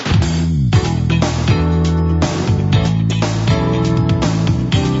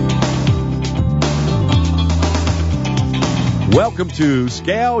Welcome to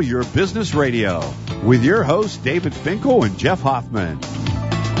Scale Your Business Radio with your hosts, David Finkel and Jeff Hoffman.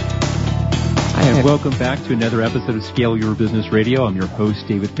 Hi, and welcome back to another episode of Scale Your Business Radio. I'm your host,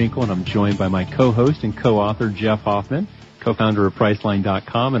 David Finkel, and I'm joined by my co-host and co-author, Jeff Hoffman, co-founder of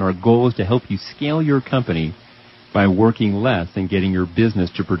Priceline.com, and our goal is to help you scale your company by working less and getting your business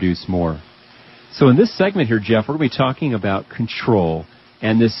to produce more. So in this segment here, Jeff, we're going to be talking about control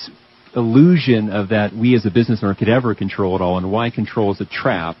and this illusion of that we as a business owner could ever control it all and why control is a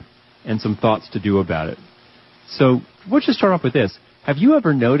trap and some thoughts to do about it. So we'll just start off with this. Have you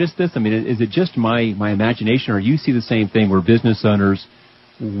ever noticed this? I mean, is it just my imagination, or you see the same thing where business owners,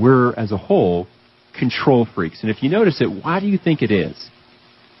 we're as a whole control freaks? And if you notice it, why do you think it is?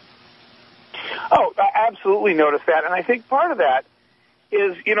 Oh, I absolutely noticed that. And I think part of that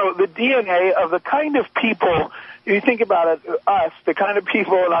is, the DNA of the kind of people, you think about it, us, the kind of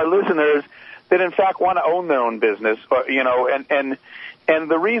people and our listeners that in fact want to own their own business, and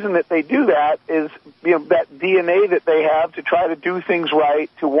the reason that they do that is, that DNA that they have to try to do things right,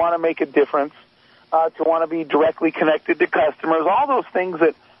 to want to make a difference, to want to be directly connected to customers. All those things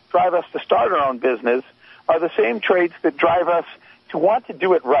that drive us to start our own business are the same traits that drive us to want to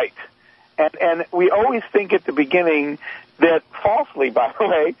do it right. And we always think at the beginning that, falsely, by the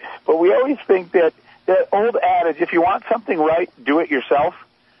way, but we always think that old adage, if you want something right, do it yourself,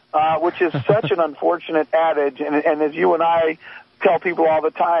 which is such an unfortunate adage. And as you and I tell people all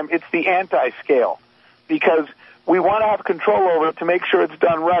the time, it's the anti-scale, because we want to have control over it to make sure it's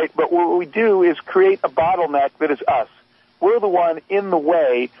done right. But what we do is create a bottleneck that is us. We're the one in the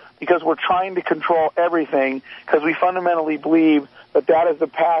way because we're trying to control everything, because we fundamentally believe that is the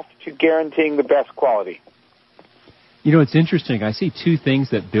path to guaranteeing the best quality. It's interesting. I see two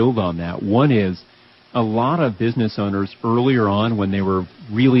things that build on that. One is a lot of business owners earlier on, when they were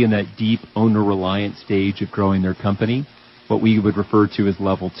really in that deep owner-reliant stage of growing their company, what we would refer to as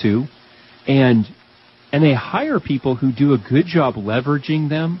level 2, and they hire people who do a good job leveraging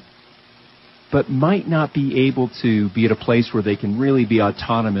them, but might not be able to be at a place where they can really be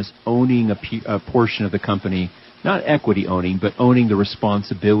autonomous, owning a portion of the company, not equity owning, but owning the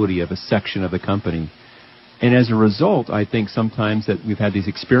responsibility of a section of the company. And as a result, I think sometimes that we've had these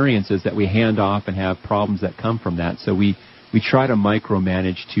experiences that we hand off and have problems that come from that. So we try to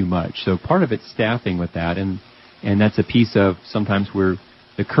micromanage too much. So part of it's staffing with that, and that's a piece of sometimes where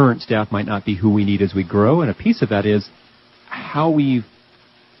the current staff might not be who we need as we grow, and a piece of that is how we've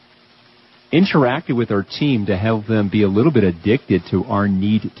interacted with our team to help them be a little bit addicted to our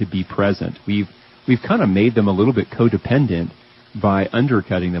need to be present. We've kind of made them a little bit codependent by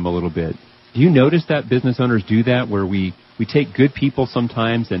undercutting them a little bit. Do you notice that business owners do that, where we take good people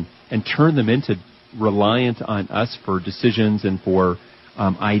sometimes and turn them into reliant on us for decisions and for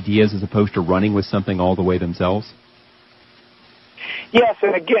ideas as opposed to running with something all the way themselves? Yes,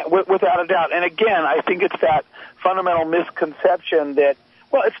 and again, without a doubt. And again, I think it's that fundamental misconception that,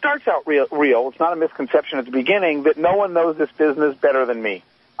 well, it starts out real. It's not a misconception at the beginning that no one knows this business better than me.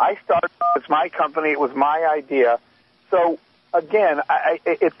 I started, it's my company, it was my idea. So again,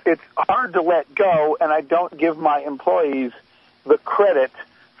 it's hard to let go, and I don't give my employees the credit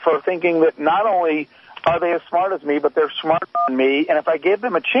for thinking that not only are they as smart as me, but they're smarter than me, and if I gave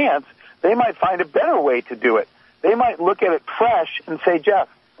them a chance, they might find a better way to do it. They might look at it fresh and say, Jeff,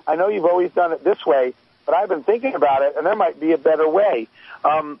 I know you've always done it this way, but I've been thinking about it, and there might be a better way.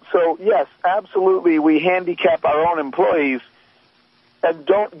 So, yes, absolutely, we handicap our own employees and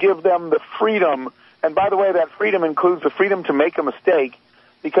don't give them the freedom. And by the way, that freedom includes the freedom to make a mistake,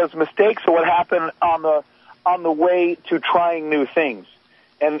 because mistakes are what happen on the way to trying new things.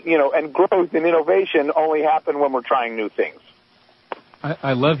 And growth and innovation only happen when we're trying new things.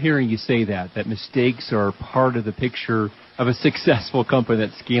 I love hearing you say that mistakes are part of the picture of a successful company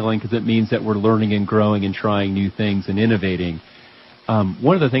that's scaling, because it means that we're learning and growing and trying new things and innovating.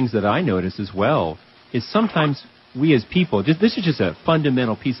 One of the things that I notice as well is sometimes we as people, this is just a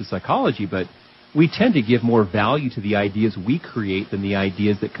fundamental piece of psychology, but we tend to give more value to the ideas we create than the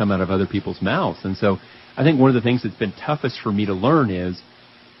ideas that come out of other people's mouths. And so I think one of the things that's been toughest for me to learn is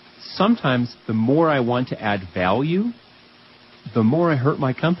sometimes the more I want to add value, the more I hurt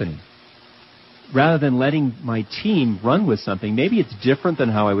my company. Rather than letting my team run with something, maybe it's different than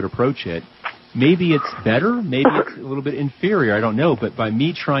how I would approach it. Maybe it's better, maybe it's a little bit inferior, I don't know. But by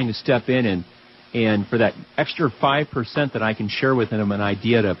me trying to step in and for that extra 5% that I can share with them an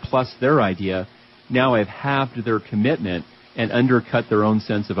idea to plus their idea, now I've halved their commitment and undercut their own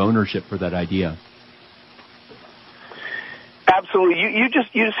sense of ownership for that idea. Absolutely. You just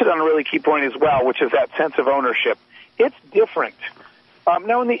hit on a really key point as well, which is that sense of ownership. It's different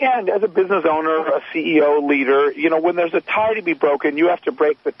Now, in the end, as a business owner, a CEO, leader, when there's a tie to be broken, you have to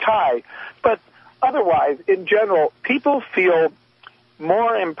break the tie. But otherwise, in general, people feel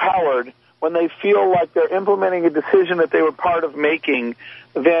more empowered when they feel like they're implementing a decision that they were part of making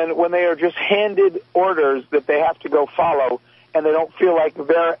than when they are just handed orders that they have to go follow, and they don't feel like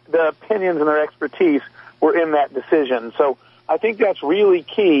their opinions and their expertise were in that decision. So I think that's really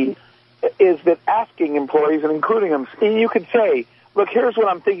key, is that asking employees and including them, you could say, look, here's what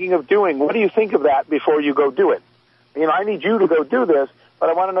I'm thinking of doing. What do you think of that before you go do it? I need you to go do this, but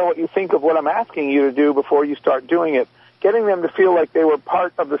I want to know what you think of what I'm asking you to do before you start doing it. Getting them to feel like they were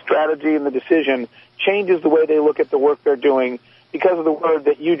part of the strategy and the decision changes the way they look at the work they're doing. Because of the word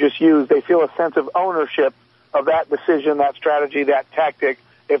that you just used, they feel a sense of ownership of that decision, that strategy, that tactic,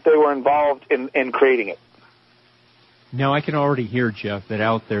 if they were involved in creating it. Now, I can already hear, Jeff, that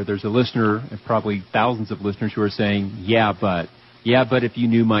out there's a listener, and probably thousands of listeners, who are saying, yeah, but if you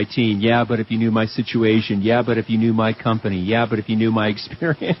knew my team, yeah, but if you knew my situation, yeah, but if you knew my company, yeah, but if you knew my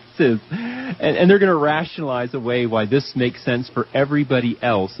experiences. And they're going to rationalize away why this makes sense for everybody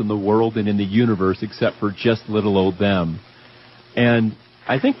else in the world and in the universe except for just little old them. And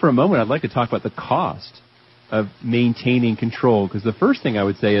I think for a moment I'd like to talk about the cost of maintaining control, because the first thing I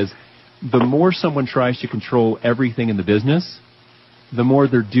would say is the more someone tries to control everything in the business, the more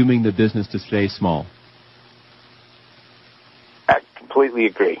they're dooming the business to stay small. I completely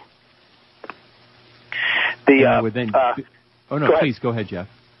agree. Please go ahead, Jeff.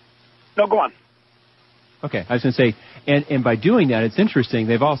 No, go on. Okay, I was going to say, and by doing that, it's interesting,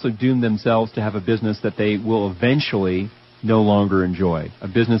 they've also doomed themselves to have a business that they will eventually no longer enjoy, a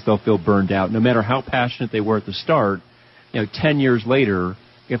business they'll feel burned out. No matter how passionate they were at the start, 10 years later,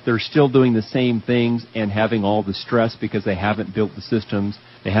 if they're still doing the same things and having all the stress because they haven't built the systems,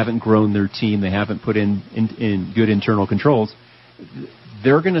 they haven't grown their team, they haven't put in good internal controls,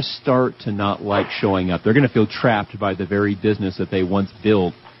 they're going to start to not like showing up. They're going to feel trapped by the very business that they once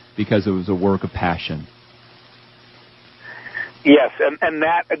built because it was a work of passion. Yes, and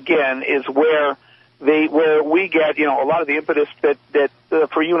that, again, is where we get, a lot of the impetus that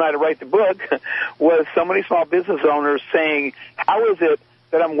for you and I to write the book was so many small business owners saying, how is it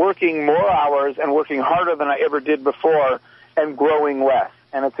that I'm working more hours and working harder than I ever did before and growing less?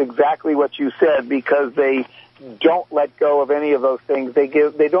 And it's exactly what you said, because they don't let go of any of those things. They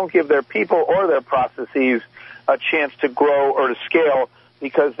don't give their people or their processes a chance to grow or to scale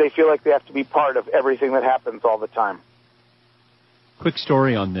because they feel like they have to be part of everything that happens all the time. Quick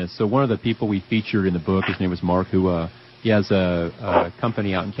story on this. So one of the people we featured in the book, his name was Mark, who he has a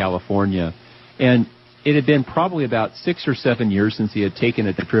company out in California, and it had been probably about 6 or 7 years since he had taken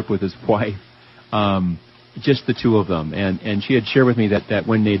a trip with his wife, just the two of them. And she had shared with me that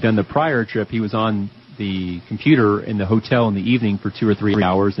when they had done the prior trip, he was on the computer in the hotel in the evening for 2 or 3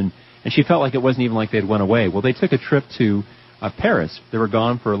 hours, and she felt like it wasn't even like they had went away. Well, they took a trip to Paris. They were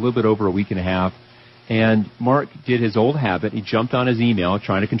gone for a little bit over a week and a half. And Mark did his old habit. He jumped on his email,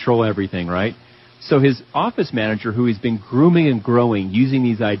 trying to control everything, right? So his office manager, who he's been grooming and growing, using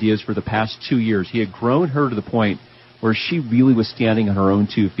these ideas for the past 2 years, he had grown her to the point where she really was standing on her own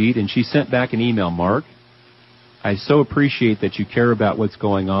 2 feet. And she sent back an email, Mark, I so appreciate that you care about what's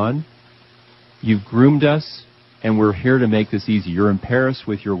going on. You've groomed us, and we're here to make this easy. You're in Paris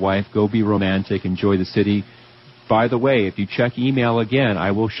with your wife. Go be romantic. Enjoy the city. By the way, if you check email again,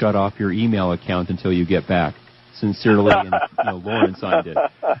 I will shut off your email account until you get back. Sincerely, and Lauren signed it.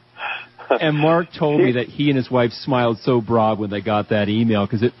 And Mark told me that he and his wife smiled so broad when they got that email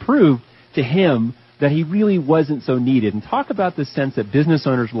because it proved to him that he really wasn't so needed. And talk about the sense that business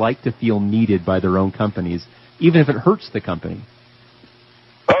owners like to feel needed by their own companies, even if it hurts the company.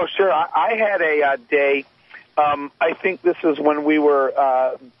 Oh, sure. I had a day. I think this is when we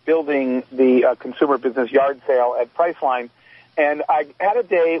were building the consumer business yard sale at Priceline, and I had a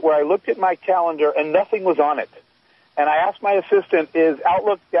day where I looked at my calendar and nothing was on it. And I asked my assistant, is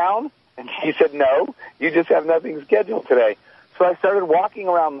Outlook down? And he said, no, you just have nothing scheduled today. So I started walking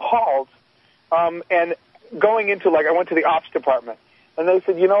around the halls and going into, I went to the ops department. And they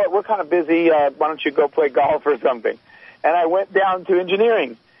said, you know what, we're kind of busy. Why don't you go play golf or something? And I went down to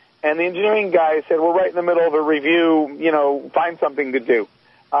engineering. And the engineering guy said, we're right in the middle of a review, find something to do.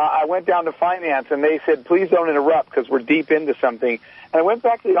 I went down to finance, and they said, please don't interrupt because we're deep into something. And I went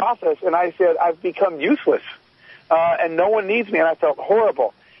back to the office, and I said, I've become useless, and no one needs me, and I felt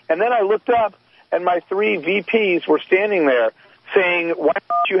horrible. And then I looked up, and my 3 VPs were standing there saying, why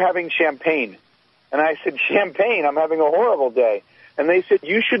aren't you having champagne? And I said, champagne? I'm having a horrible day. And they said,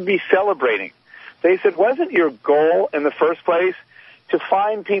 you should be celebrating. They said, wasn't your goal in the first place to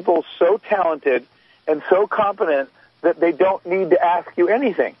find people so talented and so competent that they don't need to ask you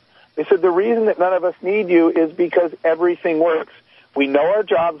anything. They said the reason that none of us need you is because everything works. We know our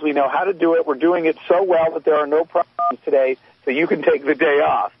jobs. We know how to do it. We're doing it so well that there are no problems today, so you can take the day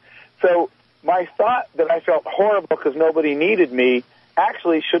off. So my thought that I felt horrible because nobody needed me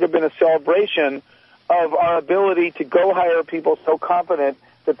actually should have been a celebration of our ability to go hire people so confident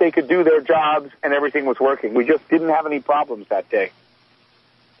that they could do their jobs and everything was working. We just didn't have any problems that day.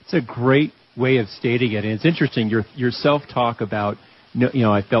 It's a great way of stating it. And it's interesting, your self-talk about,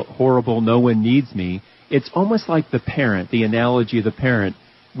 I felt horrible, no one needs me. It's almost like the parent, the analogy of the parent.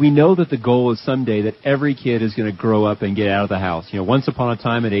 We know that the goal is someday that every kid is going to grow up and get out of the house. Once upon a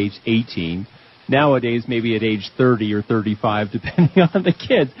time at age 18, nowadays maybe at age 30 or 35, depending on the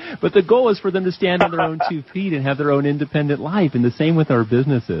kids. But the goal is for them to stand on their own 2 feet and have their own independent life, and the same with our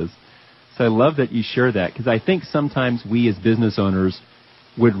businesses. So I love that you share that, because I think sometimes we as business owners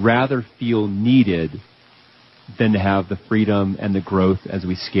would rather feel needed than to have the freedom and the growth as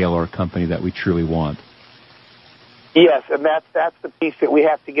we scale our company that we truly want. Yes, and that's the piece that we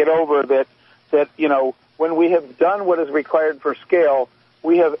have to get over, that when we have done what is required for scale,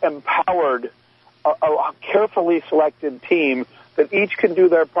 we have empowered a carefully selected team that each can do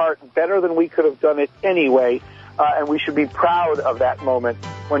their part better than we could have done it anyway, and we should be proud of that moment.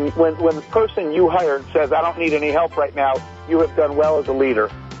 When the person you hired says, I don't need any help right now, you have done well as a leader.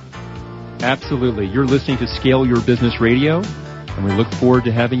 Absolutely. You're listening to Scale Your Business Radio, and we look forward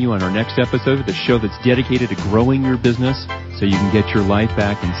to having you on our next episode of the show that's dedicated to growing your business so you can get your life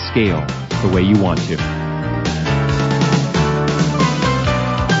back and scale the way you want to.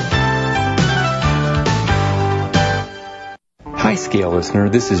 Hi, Scale listener.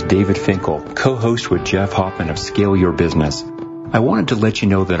 This is David Finkel, co-host with Jeff Hoffman of Scale Your Business. I wanted to let you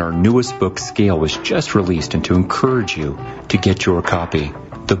know that our newest book, Scale, was just released, and to encourage you to get your copy.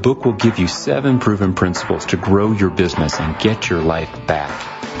 The book will give you 7 proven principles to grow your business and get your life back.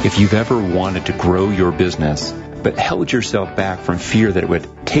 If you've ever wanted to grow your business, but held yourself back from fear that it would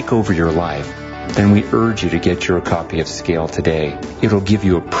take over your life, then we urge you to get your copy of Scale today. It'll give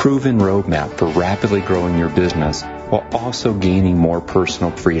you a proven roadmap for rapidly growing your business while also gaining more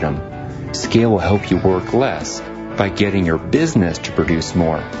personal freedom. Scale will help you work less by getting your business to produce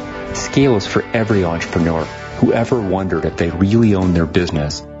more. Scale is for every entrepreneur who ever wondered if they really own their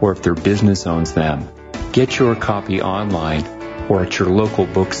business or if their business owns them. Get your copy online or at your local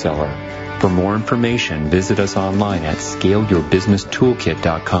bookseller. For more information, visit us online at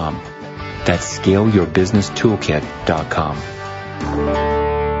scaleyourbusinesstoolkit.com. That's scaleyourbusinesstoolkit.com.